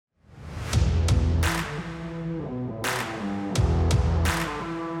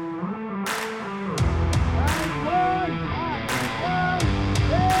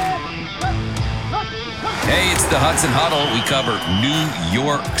the Hudson Huddle. We cover New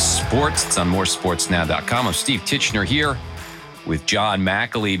York sports. It's on moresportsnow.com. I'm Steve Titchener here with John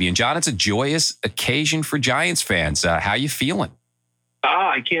McAlevey. And John, it's a joyous occasion for Giants fans. How you feeling?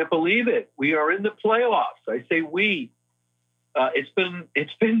 I can't believe it. We are in the playoffs. I say we.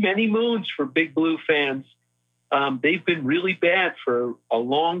 It's been many moons for Big Blue fans. They've been really bad for a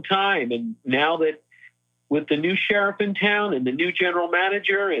long time. And now that with the new sheriff in town and the new general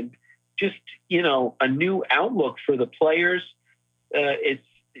manager and just, a new outlook for the players, it's,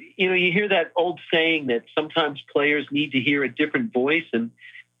 you hear that old saying that sometimes players need to hear a different voice. And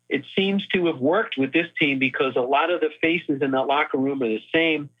it seems to have worked with this team because a lot of the faces in that locker room are the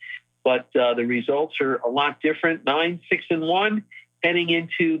same, but the results are a lot different. 9-6-1 heading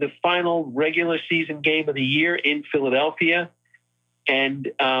into the final regular season game of the year in Philadelphia.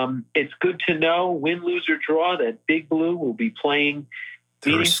 And it's good to know, win, lose, or draw, that Big Blue will be playing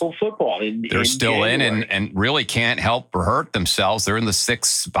meaningful football. They're still January. in and really can't help or hurt themselves. They're in the 6th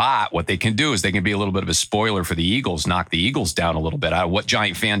spot. What they can do is they can be a little bit of a spoiler for the Eagles, knock the Eagles down a little bit. What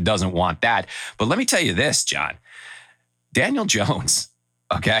Giant fan doesn't want that? But let me tell you this, John. Daniel Jones,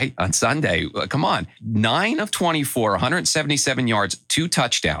 okay, on Sunday, come on, 9 of 24, 177 yards, 2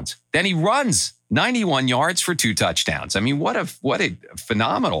 touchdowns. Then he runs 91 yards for 2 touchdowns. I mean, what a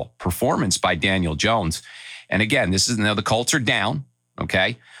phenomenal performance by Daniel Jones. And again, this is now the Colts are down.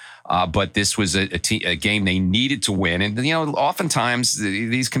 Okay. But this was a game they needed to win. And, oftentimes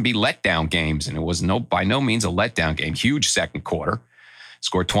these can be letdown games. And it was by no means a letdown game. Huge second quarter,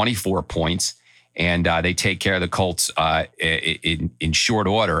 scored 24 points. And they take care of the Colts in short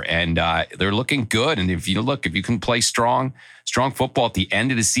order. And they're looking good. And if you can play strong football at the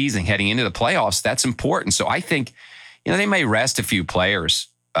end of the season, heading into the playoffs, that's important. So I think, they may rest a few players.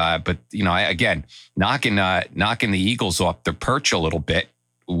 But again, knocking the Eagles off their perch a little bit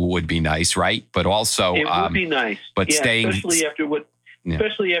would be nice, right? But also, it would be nice. But staying, especially after what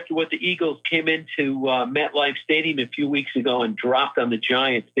the Eagles came into MetLife Stadium a few weeks ago and dropped on the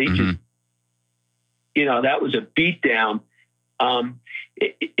Giants. They just, that was a beatdown.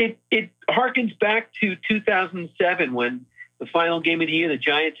 It harkens back to 2007 when the final game of the year, the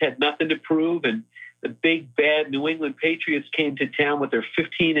Giants had nothing to prove, and the big, bad New England Patriots came to town with their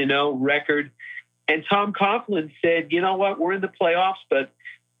 15-0 record. And Tom Coughlin said, you know what, we're in the playoffs, but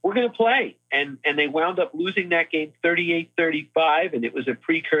we're going to play. And they wound up losing that game 38-35, and it was a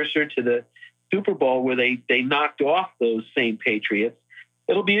precursor to the Super Bowl where they knocked off those same Patriots.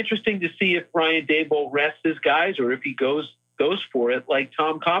 It'll be interesting to see if Brian Daboll rests his guys or if he goes for it like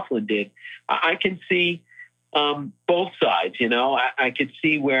Tom Coughlin did. I can see both sides, I could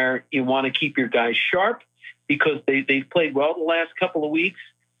see where you want to keep your guys sharp because they've played well the last couple of weeks.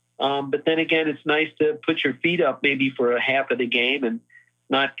 But then again, it's nice to put your feet up maybe for a half of the game and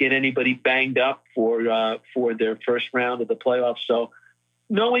not get anybody banged up for their first round of the playoffs. So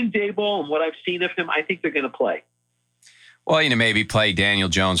knowing Daboll and what I've seen of him, I think they're going to play. Well, maybe play Daniel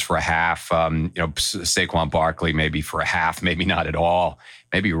Jones for a half, Saquon Barkley maybe for a half, maybe not at all.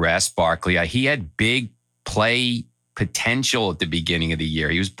 Maybe rest Barkley. He had big play potential at the beginning of the year.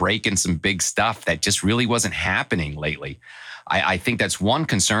 He was breaking some big stuff that just really wasn't happening lately. I think that's one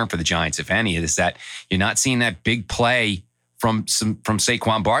concern for the Giants, if any, is that you're not seeing that big play from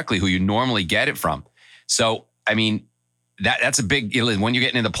Saquon Barkley, who you normally get it from. So, I mean, that's a big, when you're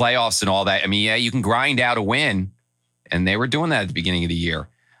getting into the playoffs and all that, I mean, yeah, you can grind out a win, and they were doing that at the beginning of the year.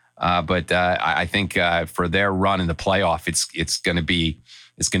 But I think for their run in the playoff, it's going to be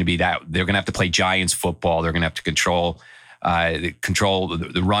that they're going to have to play Giants football. They're going to have to control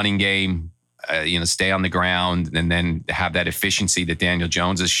the running game, stay on the ground, and then have that efficiency that Daniel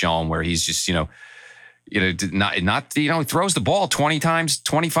Jones has shown, where he's just he throws the ball 20 times,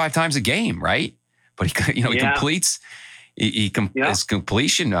 25 times a game, right? But he completes. His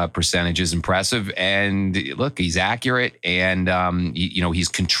completion percentage is impressive, and look, he's accurate, and he's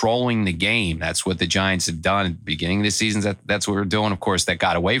controlling the game. That's what the Giants have done at the beginning of the season. That's what we're doing. Of course, that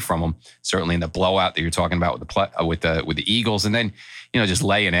got away from them. Certainly in the blowout that you're talking about with the Eagles, and then just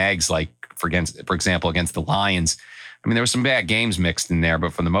laying eggs like for example against the Lions. I mean, there were some bad games mixed in there,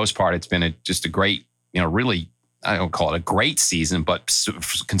 but for the most part, it's been just a great, really. I don't call it a great season, but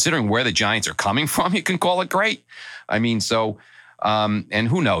considering where the Giants are coming from, you can call it great. I mean, so, and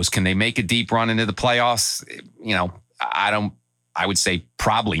who knows, can they make a deep run into the playoffs? I would say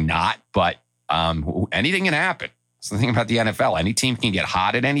probably not, but anything can happen. It's the thing about the NFL. Any team can get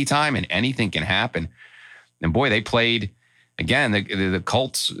hot at any time and anything can happen. And boy, they played, again, the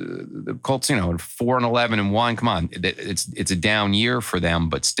Colts, 4-11-1. Come on. It's a down year for them,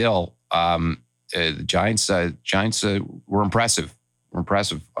 but still, the Giants were impressive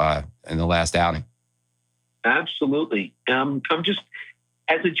in the last outing. Absolutely. I'm just,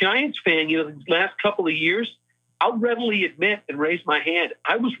 as a Giants fan, the last couple of years, I'll readily admit and raise my hand,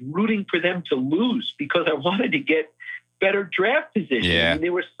 I was rooting for them to lose because I wanted to get better draft position. Yeah. I mean,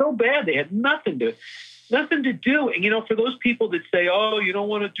 they were so bad. They had nothing to do. And, for those people that say, oh, you don't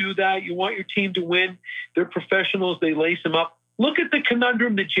want to do that, you want your team to win, they're professionals, they lace them up. Look at the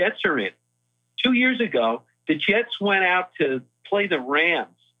conundrum the Jets are in. 2 years ago, the Jets went out to play the Rams,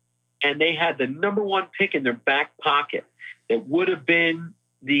 and they had the number one pick in their back pocket. That would have been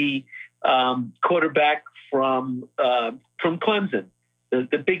the quarterback from Clemson,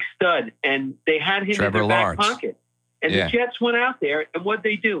 the big stud, and they had him Trevor in their Lawrence. back pocket. And the Jets went out there, and what'd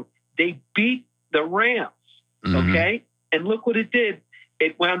they do? They beat the Rams, okay? And look what it did.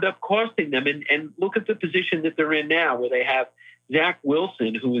 It wound up costing them. And look at the position that they're in now, where they have Zach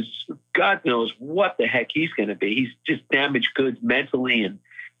Wilson, who is, God knows what the heck he's going to be. He's just damaged goods mentally and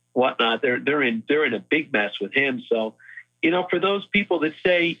whatnot. They're in a big mess with him. So, for those people that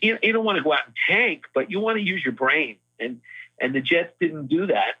say you don't want to go out and tank, but you want to use your brain, and the Jets didn't do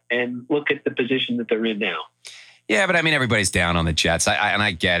that. And look at the position that they're in now. Yeah, but I mean, everybody's down on the Jets.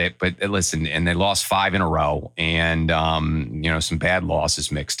 I get it, but listen, and they lost 5 in a row, and some bad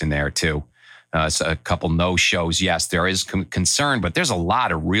losses mixed in there too. So a couple no-shows. Yes, there is concern, but there's a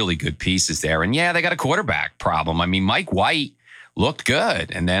lot of really good pieces there. And yeah, they got a quarterback problem. I mean, Mike White looked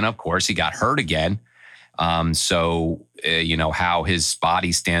good, and then of course he got hurt again. So how his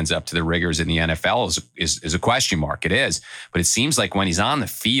body stands up to the rigors in the NFL is a question mark. It is, but it seems like when he's on the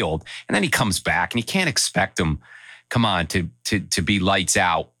field and then he comes back, and you can't expect him, to be lights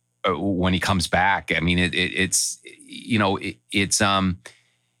out when he comes back. I mean,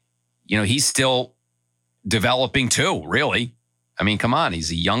 he's still developing too. Really, I mean, come on,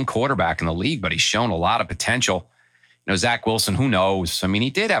 he's a young quarterback in the league, but he's shown a lot of potential. Zach Wilson, who knows? I mean, he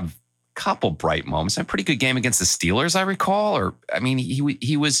did have couple bright moments. A pretty good game against the Steelers, I recall.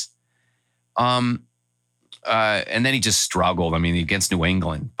 He was, and then he just struggled. I mean, against New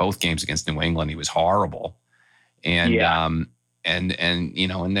England, both games against New England, he was horrible. And and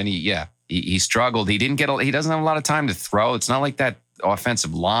then he struggled. He doesn't have a lot of time to throw. It's not like that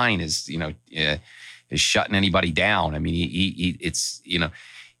offensive line is shutting anybody down. I mean,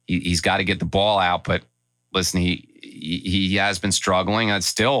 he's got to get the ball out. But listen, he has been struggling. I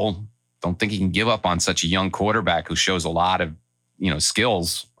still don't think he can give up on such a young quarterback who shows a lot of,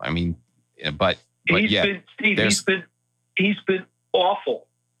 skills. I mean, but he's been awful.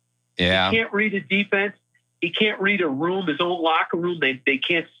 Yeah. He can't read a defense. He can't read a room, his own locker room. They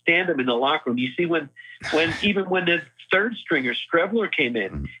can't stand him in the locker room. You see when the third stringer Strebler came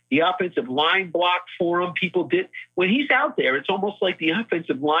in, the offensive line blocked for him. People did. When he's out there, it's almost like the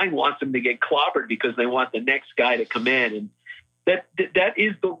offensive line wants him to get clobbered because they want the next guy to come in. And that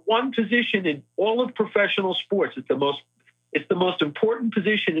is the one position in all of professional sports. It's the most important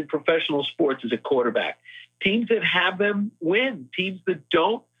position in professional sports as a quarterback. Teams that have them win. Teams that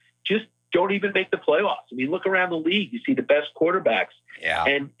don't even make the playoffs. I mean, look around the league. You see the best quarterbacks. Yeah.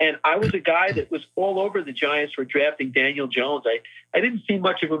 And I was a guy that was all over the Giants for drafting Daniel Jones. I didn't see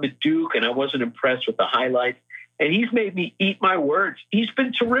much of him at Duke, and I wasn't impressed with the highlights. And he's made me eat my words. He's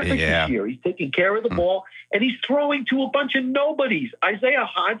been terrific this year. He's taking care of the ball, and he's throwing to a bunch of nobodies. Isaiah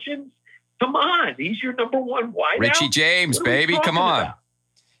Hodgins, come on. He's your number one wideout. Richie James, baby, come on. About?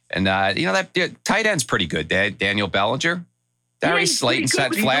 And, that tight end's pretty good, Daniel Bellinger. Darius Slayton's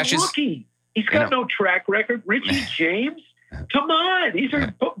had flashes. He's a rookie. He's got no track record. Richie James, come on. These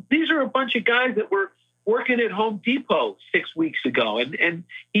are a bunch of guys that were working at Home Depot 6 weeks ago, and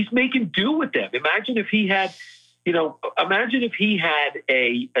he's making do with them. Imagine if he had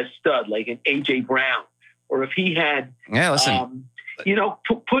a stud like an A.J. Brown, or if he had, plug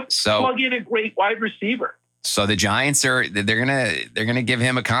in a great wide receiver. So the Giants they're gonna give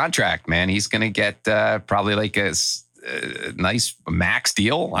him a contract, man. He's gonna get probably like a nice max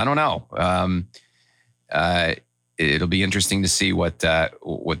deal. I don't know. It'll be interesting to see what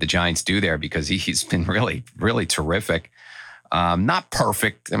the Giants do there, because he's been really, really terrific. Not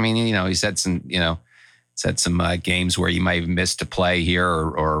perfect. I mean, he's had some, games where he might have missed a play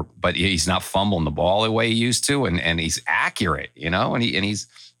here, but he's not fumbling the ball the way he used to, and he's accurate, and he's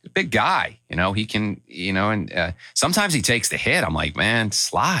a big guy, he can, and sometimes he takes the hit. I'm like, man,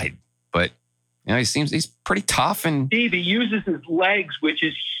 slide, but he's pretty tough. And Steve, he uses his legs, which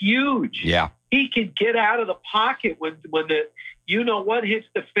is huge. Yeah. He can get out of the pocket when the hits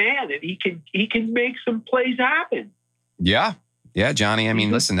the fan, and he can make some plays happen. Yeah. Yeah, Johnny. I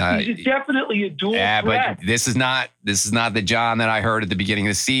mean, listen, he's definitely a dual threat. But this is not the John that I heard at the beginning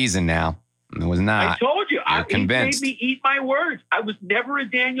of the season. Now, it was not. I told you. You're convinced. He made me eat my words. I was never a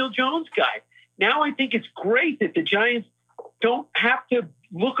Daniel Jones guy. now I think it's great that the Giants don't have to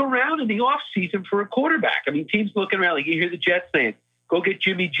look around in the offseason for a quarterback. I mean, teams looking around, like you hear the Jets saying, go get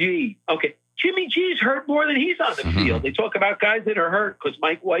Jimmy G. Okay, Jimmy G's hurt more than he's on the field. They talk about guys that are hurt because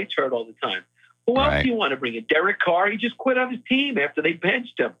Mike White's hurt all the time. Who else do you want to bring in? Derek Carr? He just quit on his team after they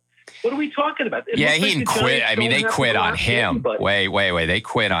benched him. What are we talking about? He didn't quit. I mean, they quit on him. Wait. They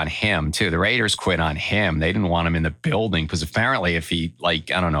quit on him, too. The Raiders quit on him. They didn't want him in the building because apparently if he, I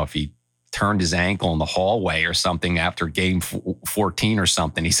don't know, if he turned his ankle in the hallway or something after game 14 or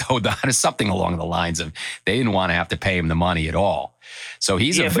something, he's owed something along the lines of they didn't want to have to pay him the money at all. So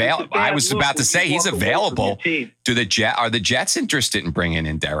he's available. I was about to say he's available to the Jets. Are the Jets interested in bringing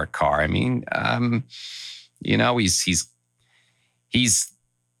in Derek Carr? I mean,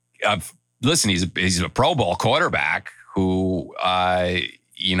 listen, he's a Pro Bowl quarterback who,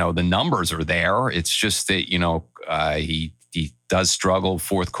 the numbers are there. It's just that, he does struggle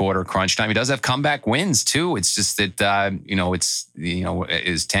fourth quarter crunch time. He does have comeback wins too. It's just that,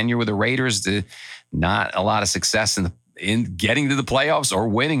 his tenure with the Raiders, not a lot of success in getting to the playoffs or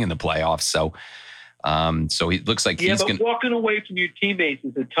winning in the playoffs. So he looks like he's going to walking away from your teammates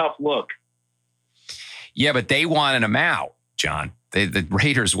is a tough look. Yeah, but they wanted him out, John. The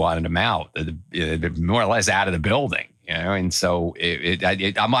Raiders wanted him out. They're more or less out of the building, And so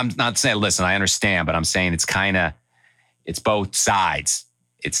I'm not saying, listen, I understand, but I'm saying it's both sides.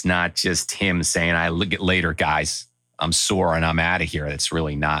 It's not just him saying, I look at later, guys. I'm sore and I'm out of here. It's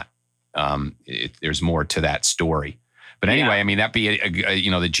really not. There's more to that story. But anyway, I mean, that'd be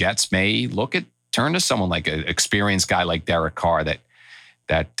the Jets may turn to someone like an experienced guy like Derek Carr that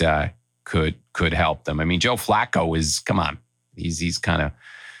could help them. I mean, Joe Flacco is, come on. He's kind of,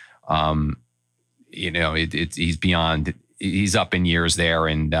 he's beyond, he's up in years there.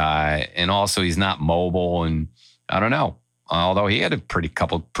 And also he's not mobile. And I don't know, although he had a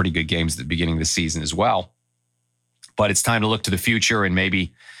couple pretty good games at the beginning of the season as well. But it's time to look to the future and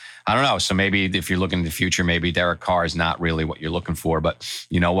maybe, I don't know. So maybe if you're looking to the future, maybe Derek Carr is not really what you're looking for. But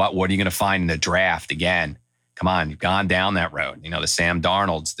you know what? What are you going to find in the draft again? Come on, you've gone down that road. The Sam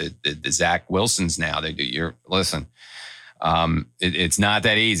Darnolds, the Zach Wilsons now. Listen. It's not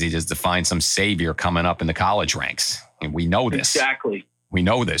that easy just to find some savior coming up in the college ranks. And we know this. Exactly. We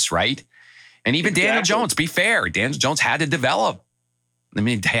know this, right? And even Daniel Jones, be fair. Daniel Jones had to develop.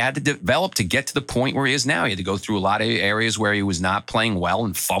 He had to develop to get to the point where he is now. He had to go through a lot of areas where he was not playing well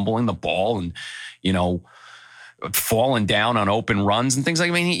and fumbling the ball and, falling down on open runs and things like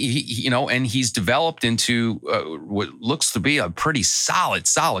that. I mean, and he's developed into what looks to be a pretty solid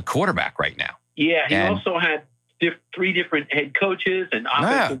quarterback right now. Yeah, he also had 3 different head coaches and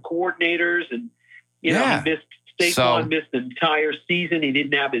offensive coordinators, and he missed Saquon missed the entire season. He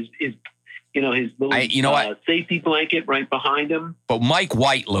didn't have his little safety blanket right behind him. But Mike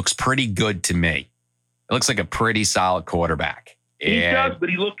White looks pretty good to me. It looks like a pretty solid quarterback. He does, but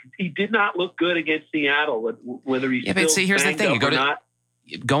he did not look good against Seattle. Whether he's but see, here's the thing: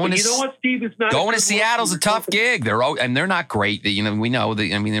 going to Seattle's a tough gig. They're not great. We know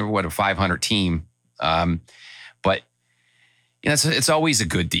that. I mean, they're a 500 team. But it's always a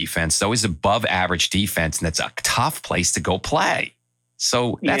good defense. It's always above average defense, and that's a tough place to go play.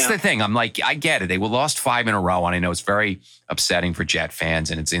 So that's the thing. I'm like, I get it. They lost 5 in a row, and I know it's very upsetting for Jet fans,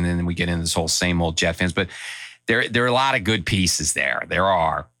 and then we get into this whole same old Jet fans. But there are a lot of good pieces there. There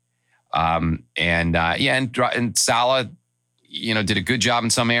are, and Saleh, did a good job in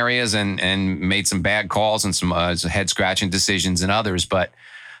some areas and made some bad calls and some head scratching decisions in others. But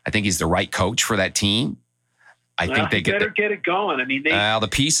I think he's the right coach for that team. I think they better get it going. I mean, the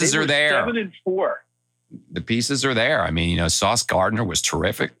pieces are there. 7-4. The pieces are there. I mean, Sauce Gardner was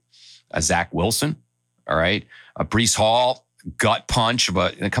terrific. Zach Wilson, all right. Breece Hall, gut punch,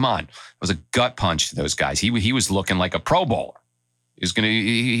 but come on, it was a gut punch to those guys. He was looking like a Pro Bowler.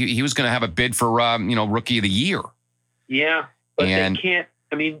 He was gonna have a bid for Rookie of the Year. Yeah, but they can't.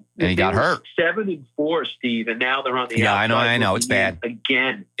 I mean, and he got hurt. 7-4, Steve, and now they're on the outside. I know. It's bad.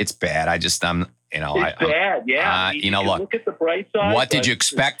 Again. It's bad. It's bad, yeah. Look at the bright side. What did you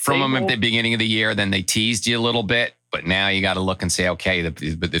expect from them at the beginning of the year? Then they teased you a little bit, but now you got to look and say, okay,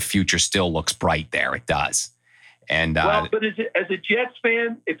 the future still looks bright there. It does. And but as a Jets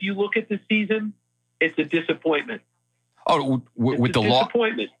fan, if you look at the season, it's a disappointment. Oh, with the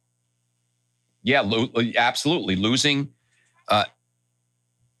disappointment. Yeah, absolutely losing.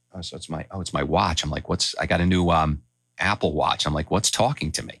 So it's my watch. I'm like, I got a new Apple Watch. I'm like, what's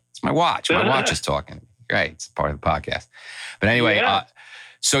talking to me? It's my watch. My watch is talking to me. Great. It's part of the podcast. But anyway, I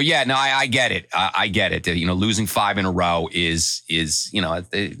get it. I get it. Losing 5 in a row is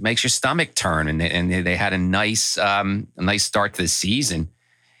it makes your stomach turn. And they had a nice start to the season.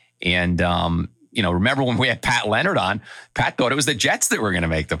 And, remember when we had Pat Leonard on, Pat thought it was the Jets that were going to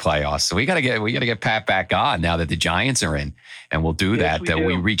make the playoffs. So we got to get Pat back on now that the Giants are in, and we'll do that.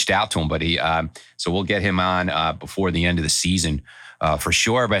 We reached out to him, but so we'll get him on before the end of the season for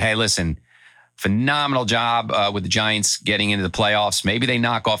sure. But hey, listen, phenomenal job with the Giants getting into the playoffs. Maybe they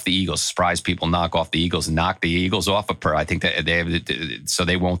knock off the Eagles. Surprise people knock off the Eagles and knock the Eagles off I think that they have, so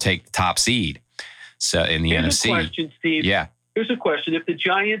they won't take the top seed. So in the NFC. Here's a question, Steve. Yeah. Here's a question. If the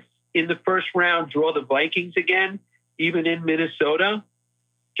Giants in the first round draw the Vikings again, even in Minnesota,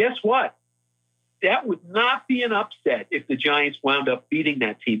 guess what? That would not be an upset if the Giants wound up beating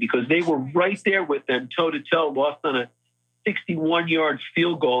that team, because they were right there with them toe-to-toe, lost on a 61-yard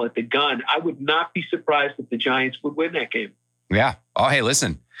field goal at the gun. I would not be surprised if the Giants would win that game. Yeah. Oh, hey,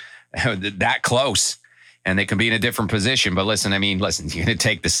 listen, that close, and they can be in a different position. But listen, you're going to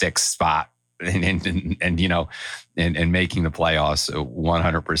take the 6th spot and making the playoffs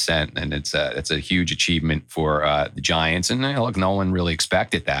 100%. And it's a huge achievement for the Giants. And look, no one really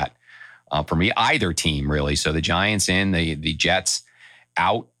expected that for me, either team really. So the Giants in, the Jets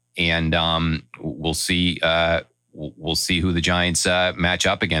out, and we'll see. We'll see who the Giants match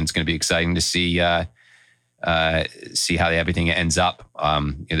up against. It's going to be exciting to see how everything ends up.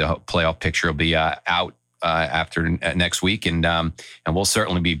 The playoff picture will be out after next week, and we'll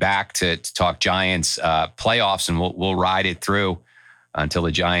certainly be back to talk Giants playoffs, and we'll ride it through until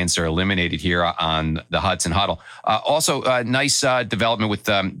the Giants are eliminated here on the Hudson Huddle. Also, nice development with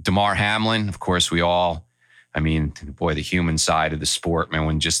Damar Hamlin. Of course, the human side of the sport,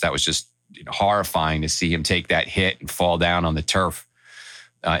 man. That was just horrifying to see him take that hit and fall down on the turf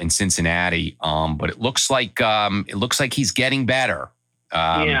in Cincinnati. But it looks like he's getting better.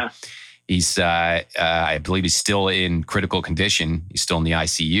 He's I believe he's still in critical condition. He's still in the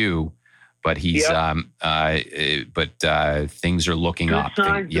ICU, but he's things are looking Good up.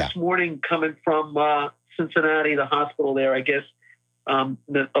 Signs this morning coming from Cincinnati, the hospital there. I guess a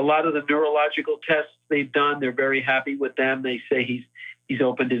lot of the neurological tests they've done, they're very happy with them. They say he's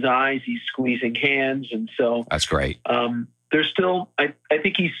opened his eyes, he's squeezing hands, and so that's great. They're still, I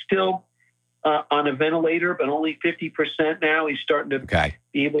think he's still on a ventilator, but only 50% now. He's starting to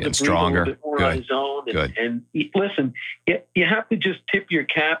be able to breathe stronger. A little bit more on his own. And listen, you have to just tip your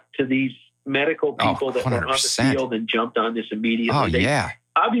cap to these medical people that were on the field and jumped on this immediately.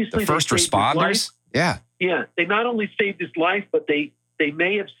 Obviously, the first responders. Yeah. They not only saved his life, but they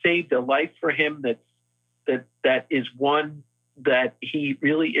may have saved a life for him that is one that he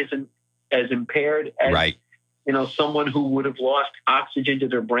really isn't as impaired as someone who would have lost oxygen to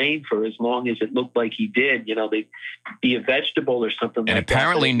their brain for as long as it looked like he did. They'd be a vegetable or something like that. And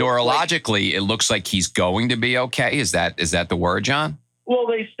apparently neurologically, it looks like he's going to be okay. Is that the word, John? Well,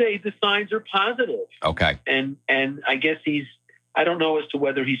 they say the signs are positive. Okay. And I guess I don't know as to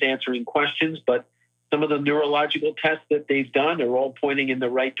whether he's answering questions, but some of the neurological tests that they've done are all pointing in the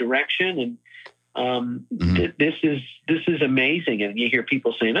right direction. And this is amazing. And you hear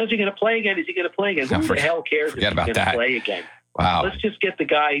people saying, "Oh, is he going to play again? Is he going to play again?" Who the hell cares if he's going to play again? Wow. Let's just get the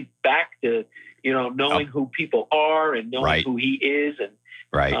guy back to, knowing who people are and knowing who he is, and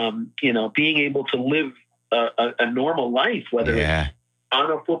being able to live a normal life, whether it's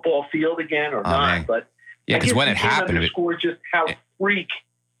on a football field again or not. Man. But because when it happened, underscore just how freak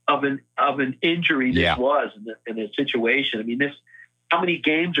of an injury this was in the situation. How many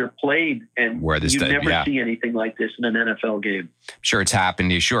games are played and you never see anything like this in an NFL game? Sure, it's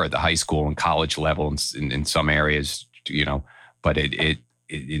happened. Sure, at the high school and college level in some areas, but it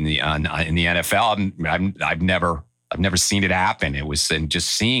in the NFL, I've never seen it happen. It was, and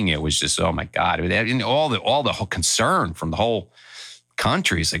just seeing it was just, oh my God, and all the whole concern from the whole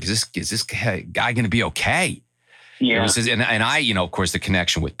country is like, is this guy going to be okay? Yeah, and I, of course, the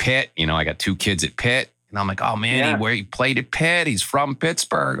connection with Pitt. I got 2 kids at Pitt. And I'm like, oh man, he played at Pitt. He's from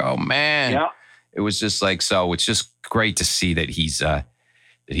Pittsburgh. Oh man, it was just like, so it's just great to see that he's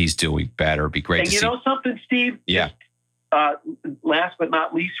doing better. It'd be great to see. And something, Steve? Yeah. Last but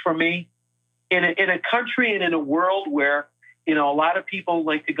not least for me, in a country and in a world where a lot of people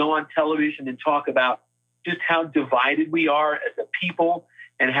like to go on television and talk about just how divided we are as a people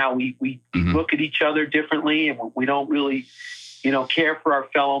and how we look at each other differently and we don't really care for our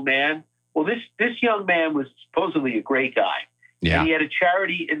fellow man. Well, this young man was supposedly a great guy. Yeah. And he had a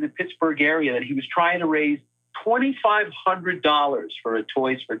charity in the Pittsburgh area that he was trying to raise $2,500 for a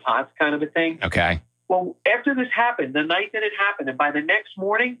Toys for Tots kind of a thing. Okay. Well, after this happened, the night that it happened, and by the next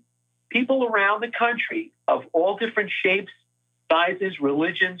morning, people around the country of all different shapes, sizes,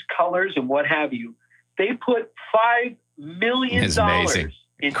 religions, colors, and what have you, they put $5 million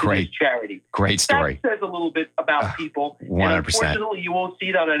into this charity. Great story. That says a little bit about people. 100%. And unfortunately, you won't see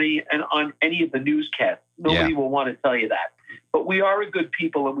it on any of the newscasts. Nobody will want to tell you that. But we are a good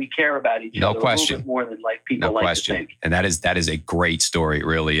people, and we care about each other a little bit more than people like to think. And that is a great story. It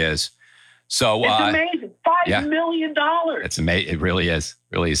really is. So it's amazing. $5 million. It's amazing. It really is.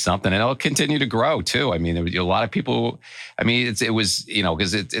 Really is something, and it'll continue to grow too. I mean, there were a lot of people. I mean, it was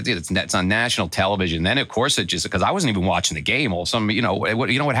because it's on national television. Then of course it just because I wasn't even watching the game. All of a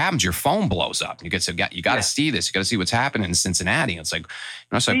sudden, what happens? Your phone blows up. You got to see this. You got to see what's happening in Cincinnati. It's like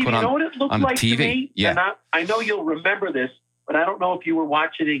so I put on what it looked on the like TV. To me? Yeah, and I know you'll remember this, but I don't know if you were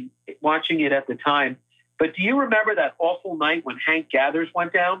watching it at the time. But do you remember that awful night when Hank Gathers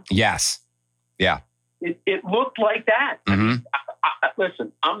went down? Yes. Yeah. It looked like that. Mm-hmm. I mean,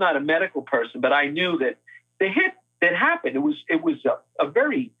 listen, I'm not a medical person, but I knew that the hit that happened, it was a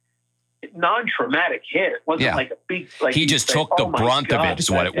very non-traumatic hit. It wasn't like a big, like he just took the brunt of it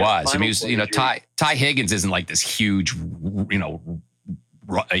is what it was. I mean, he was, Ty Higgins isn't like this huge,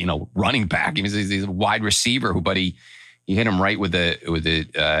 running back. He's a wide receiver but he hit him right with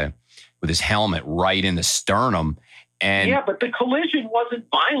his helmet right in the sternum. And but the collision wasn't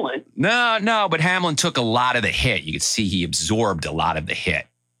violent. No, but Hamlin took a lot of the hit. You could see he absorbed a lot of the hit,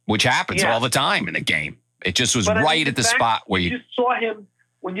 which happens all the time in the game. It just was right at the spot where you just saw him.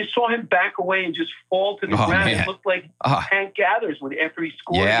 When you saw him back away and just fall to the ground, it looked like Hank Gathers after he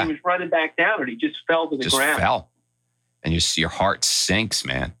scored, he was running back down and he just fell to the ground. Fell. And your heart sinks,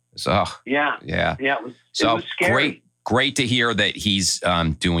 man. So it was scary. Great to hear that he's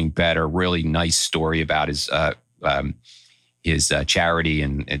doing better. Really nice story about his charity,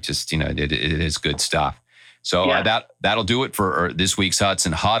 and it just it is good stuff. So that'll do it for this week's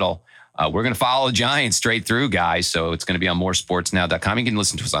Hudson Huddle. We're going to follow the Giants straight through, guys. So it's going to be on moresportsnow.com. You can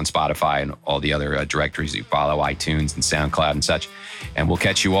listen to us on Spotify and all the other directories you follow, iTunes and SoundCloud and such. And we'll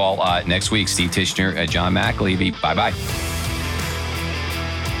catch you all next week. Steve Tishner, John McAlevey. Bye-bye.